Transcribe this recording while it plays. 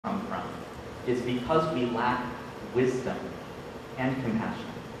is because we lack wisdom and compassion.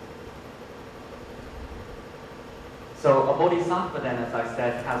 So a bodhisattva then, as I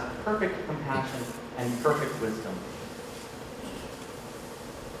said, has perfect compassion and perfect wisdom.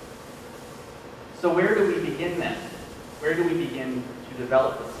 So where do we begin then? Where do we begin to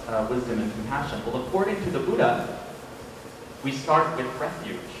develop this wisdom and compassion? Well, according to the Buddha, we start with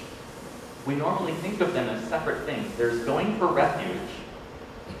refuge. We normally think of them as separate things. There's going for refuge,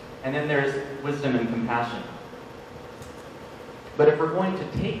 and then there's wisdom and compassion. But if we're going to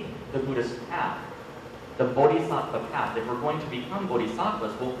take the Buddhist path, the bodhisattva path, if we're going to become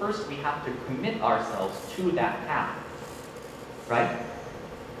bodhisattvas, well, first we have to commit ourselves to that path, right?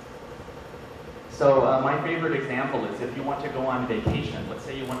 So my favorite example is if you want to go on vacation, let's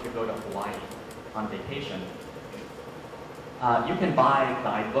say you want to go to Hawaii on vacation, you can buy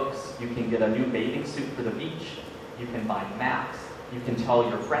guidebooks, you can get a new bathing suit for the beach, you can buy maps, you can tell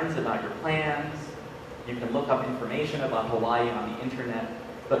your friends about your plans, you can look up information about Hawaii on the internet,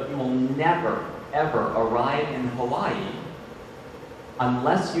 but you will never, ever arrive in Hawaii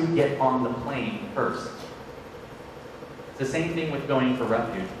unless you get on the plane first. It's the same thing with going for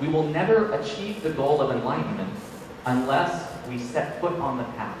refuge. We will never achieve the goal of enlightenment unless we set foot on the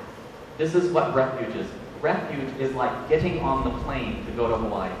path. This is what refuge is. Refuge is like getting on the plane to go to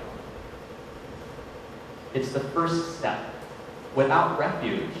Hawaii. It's the first step. Without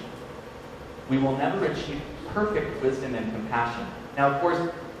refuge, we will never achieve perfect wisdom and compassion. Now, of course,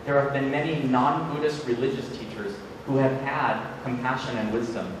 there have been many non-Buddhist religious teachers who have had compassion and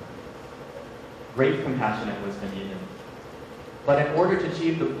wisdom. Great compassion and wisdom even. But in order to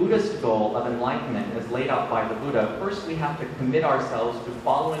achieve the Buddhist goal of enlightenment as laid out by the Buddha, first we have to commit ourselves to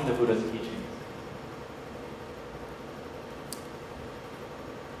following the Buddha's teachings.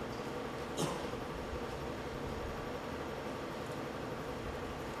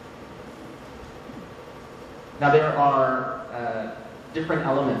 Now there are different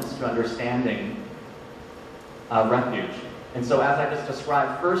elements to understanding refuge. And so as I just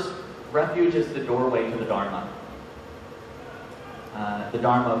described, first, refuge is the doorway to the Dharma. The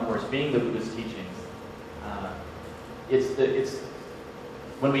Dharma, of course, being the Buddha's teachings.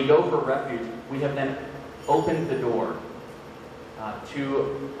 When we go for refuge, we have then opened the door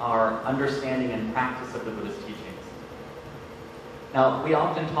to our understanding and practice of the Buddha's teachings. Now, we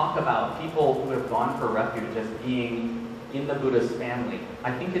often talk about people who have gone for refuge as being in the Buddha's family.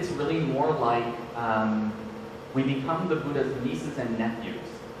 I think it's really more like we become the Buddha's nieces and nephews.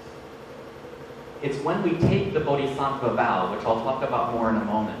 It's when we take the Bodhisattva vow, which I'll talk about more in a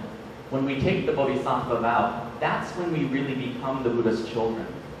moment. When we take the Bodhisattva vow, that's when we really become the Buddha's children.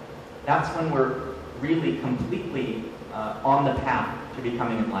 That's when we're really completely on the path to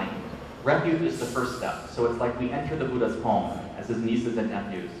becoming enlightened. Refuge is the first step. So it's like we enter the Buddha's home as his nieces and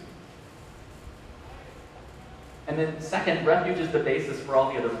nephews. And then second, refuge is the basis for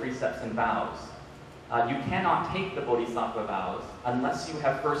all the other precepts and vows. You cannot take the Bodhisattva vows unless you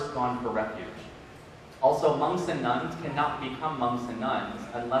have first gone for refuge. Also, monks and nuns cannot become monks and nuns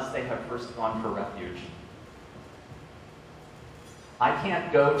unless they have first gone for refuge. I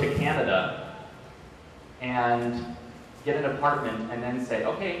can't go to Canada and get an apartment and then say,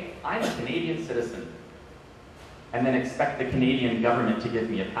 okay, I'm a Canadian citizen, and then expect the Canadian government to give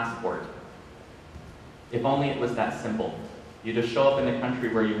me a passport. If only it was that simple. You just show up in the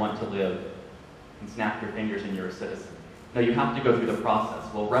country where you want to live and snap your fingers and you're a citizen. No, you have to go through the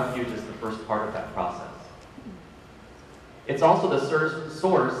process. Well, refuge is the first part of that process. It's also the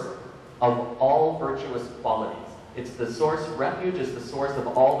source of all virtuous qualities. It's the source, refuge is the source of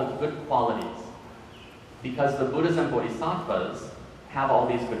all the good qualities. Because the Buddhas and Bodhisattvas have all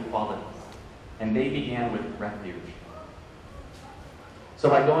these good qualities. And they began with refuge. So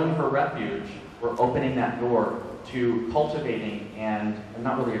by going for refuge, we're opening that door to cultivating and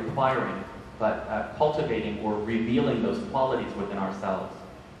not really acquiring, but cultivating or revealing those qualities within ourselves.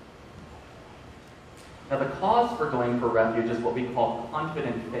 Now the cause for going for refuge is what we call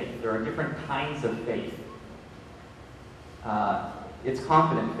confident faith. There are different kinds of faith. It's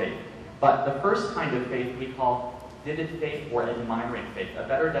confident faith. But the first kind of faith we call vivid faith or admiring faith. A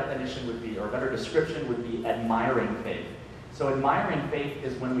better definition would be, or a better description would be admiring faith. So admiring faith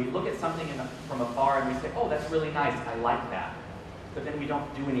is when we look at something from afar and we say, oh, that's really nice, I like that. But then we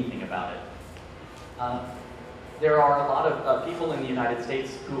don't do anything about it. There are a lot of people in the United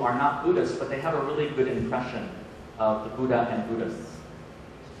States who are not Buddhists, but they have a really good impression of the Buddha and Buddhists.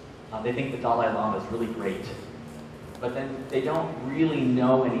 They think the Dalai Lama is really great. But then they don't really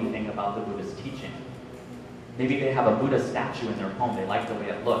know anything about the Buddha's teaching. Maybe they have a Buddha statue in their home, they like the way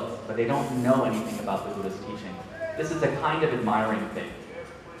it looks, but they don't know anything about the Buddha's teaching. This is a kind of admiring faith.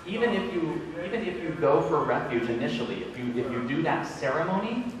 even if you go for refuge initially, if you do that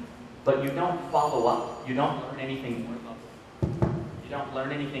ceremony, but you don't follow up, you don't learn anything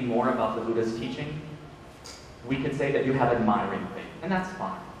more about the Buddha's teaching, we could say that you have admiring faith, and that's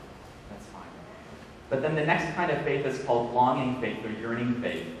fine. That's fine. But then the next kind of faith is called longing faith or yearning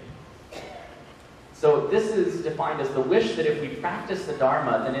faith. So this is defined as the wish that if we practice the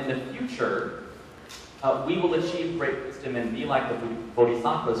Dharma, then in the future, we will achieve great wisdom and be like the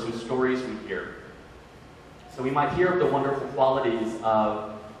Bodhisattvas whose stories we hear. So we might hear of the wonderful qualities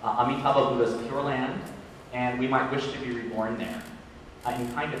of Amitabha Buddha's Pure Land, and we might wish to be reborn there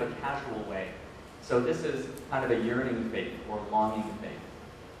in kind of a casual way. So this is kind of a yearning faith or longing faith.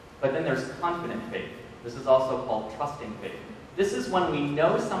 But then there's confident faith. This is also called trusting faith. This is when we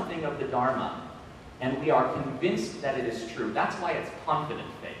know something of the Dharma and we are convinced that it is true. That's why it's confident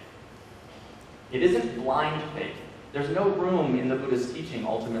faith. It isn't blind faith. There's no room in the Buddha's teaching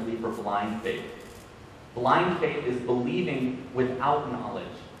ultimately for blind faith. Blind faith is believing without knowledge.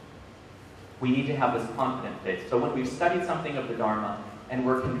 We need to have this confident faith. So when we've studied something of the Dharma and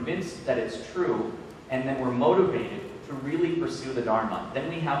we're convinced that it's true, and then we're motivated to really pursue the Dharma, then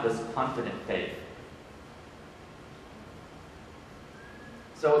we have this confident faith.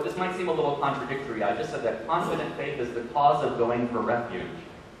 So this might seem a little contradictory. I just said that confident faith is the cause of going for refuge,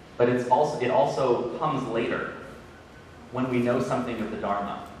 but it also comes later when we know something of the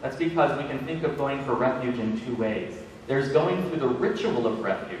Dharma. That's because we can think of going for refuge in two ways. There's going through the ritual of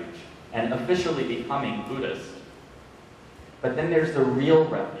refuge and officially becoming Buddhist. But then there's the real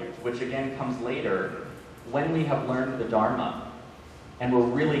refuge, which again comes later when we have learned the Dharma and we're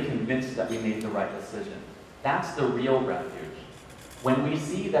really convinced that we made the right decision. That's the real refuge. When we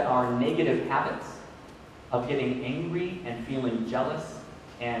see that our negative habits of getting angry and feeling jealous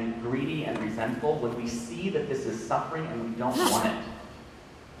and greedy and resentful, when we see that this is suffering and we don't want it,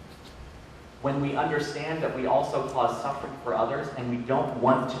 when we understand that we also cause suffering for others and we don't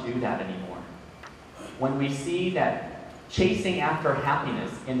want to do that anymore, when we see that chasing after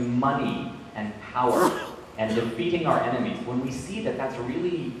happiness in money and power and defeating our enemies, when we see that that's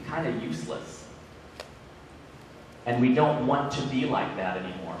really kind of useless, and we don't want to be like that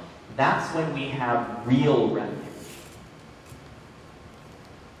anymore, that's when we have real refuge.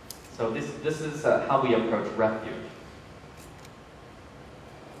 So this is how we approach refuge.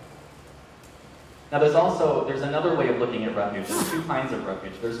 Now there's another way of looking at refuge. There's two kinds of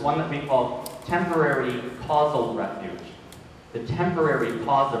refuge. There's one that we call temporary causal refuge. The temporary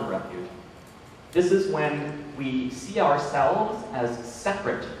cause of refuge. This is when we see ourselves as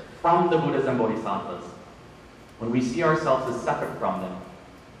separate from the Buddhas and Bodhisattvas. When we see ourselves as separate from them,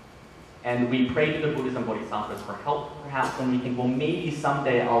 and we pray to the Buddhas and Bodhisattvas for help, perhaps when we think, well, maybe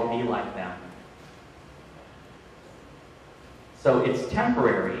someday I'll be like them. So it's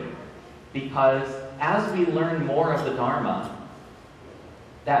temporary because as we learn more of the Dharma,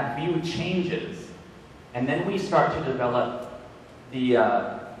 that view changes, and then we start to develop the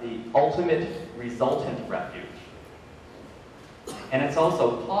ultimate resultant refuge. And it's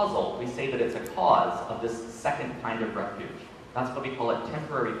also causal. We say that it's a cause of this second kind of refuge. That's what we call it,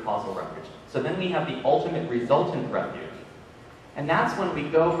 temporary causal refuge. So then we have the ultimate resultant refuge. And that's when we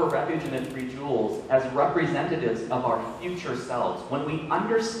go for refuge in the Three Jewels as representatives of our future selves. When we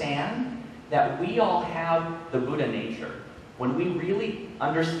understand that we all have the Buddha nature. When we really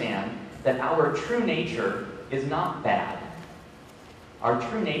understand that our true nature is not bad. Our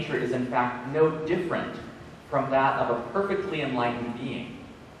true nature is in fact no different from that of a perfectly enlightened being.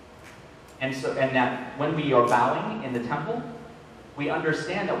 And that when we are bowing in the temple, we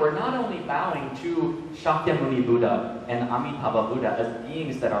understand that we're not only bowing to Shakyamuni Buddha and Amitabha Buddha as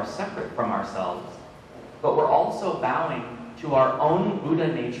beings that are separate from ourselves, but we're also bowing to our own Buddha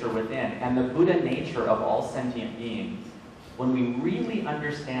nature within and the Buddha nature of all sentient beings. When we really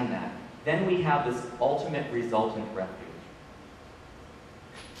understand that, then we have this ultimate resultant refuge.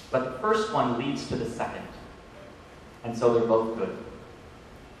 But the first one leads to the second. And so they're both good.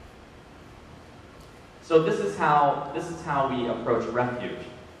 So this is how we approach refuge.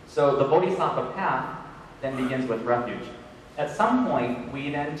 So the Bodhisattva path then begins with refuge. At some point, we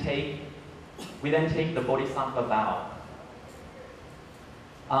then take the Bodhisattva vow.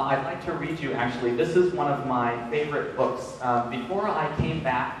 I'd like to read you actually. This is one of my favorite books. Before I came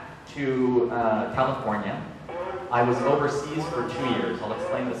back to California, I was overseas for 2 years. I'll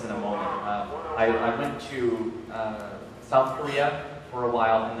explain this in a moment. I went to South Korea for a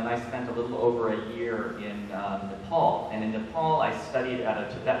while, and then I spent a little over a year in Nepal. And in Nepal, I studied at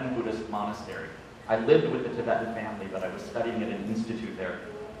a Tibetan Buddhist monastery. I lived with the Tibetan family, but I was studying at an institute there.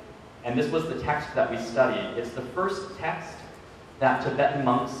 And this was the text that we studied. It's the first text that Tibetan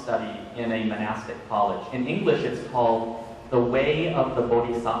monks study in a monastic college. In English, it's called The Way of the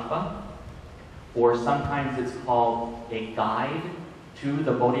Bodhisattva, or sometimes it's called A Guide to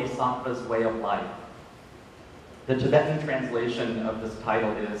the Bodhisattva's Way of Life. The Tibetan translation of this title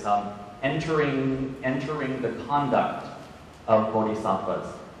is Entering the Conduct of Bodhisattvas.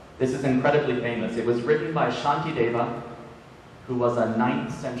 This is incredibly famous. It was written by Shantideva, who was a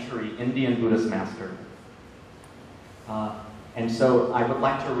 9th century Indian Buddhist master. And so I would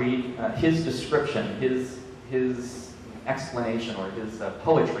like to read his description, his explanation, or his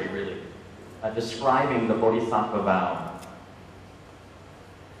poetry, really, describing the Bodhisattva vow.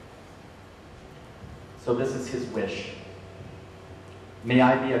 So this is his wish. May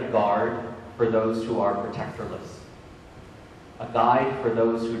I be a guard for those who are protectorless, a guide for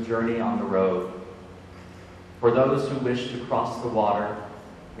those who journey on the road. For those who wish to cross the water,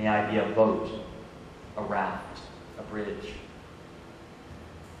 may I be a boat, a raft, a bridge.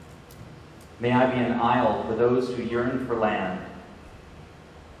 May I be an isle for those who yearn for land,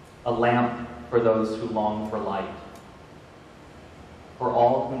 a lamp for those who long for light, for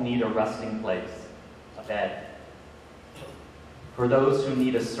all who need a resting place, a bed. For those who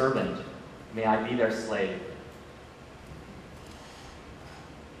need a servant, may I be their slave.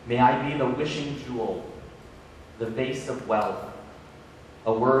 May I be the wishing jewel, the vase of wealth,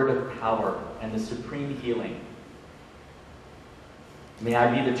 a word of power, and the supreme healing. May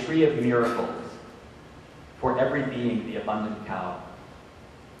I be the tree of miracles, for every being the abundant cow.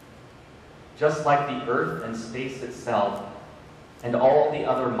 Just like the earth and space itself, and all the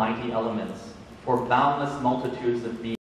other mighty elements, for boundless multitudes of beings,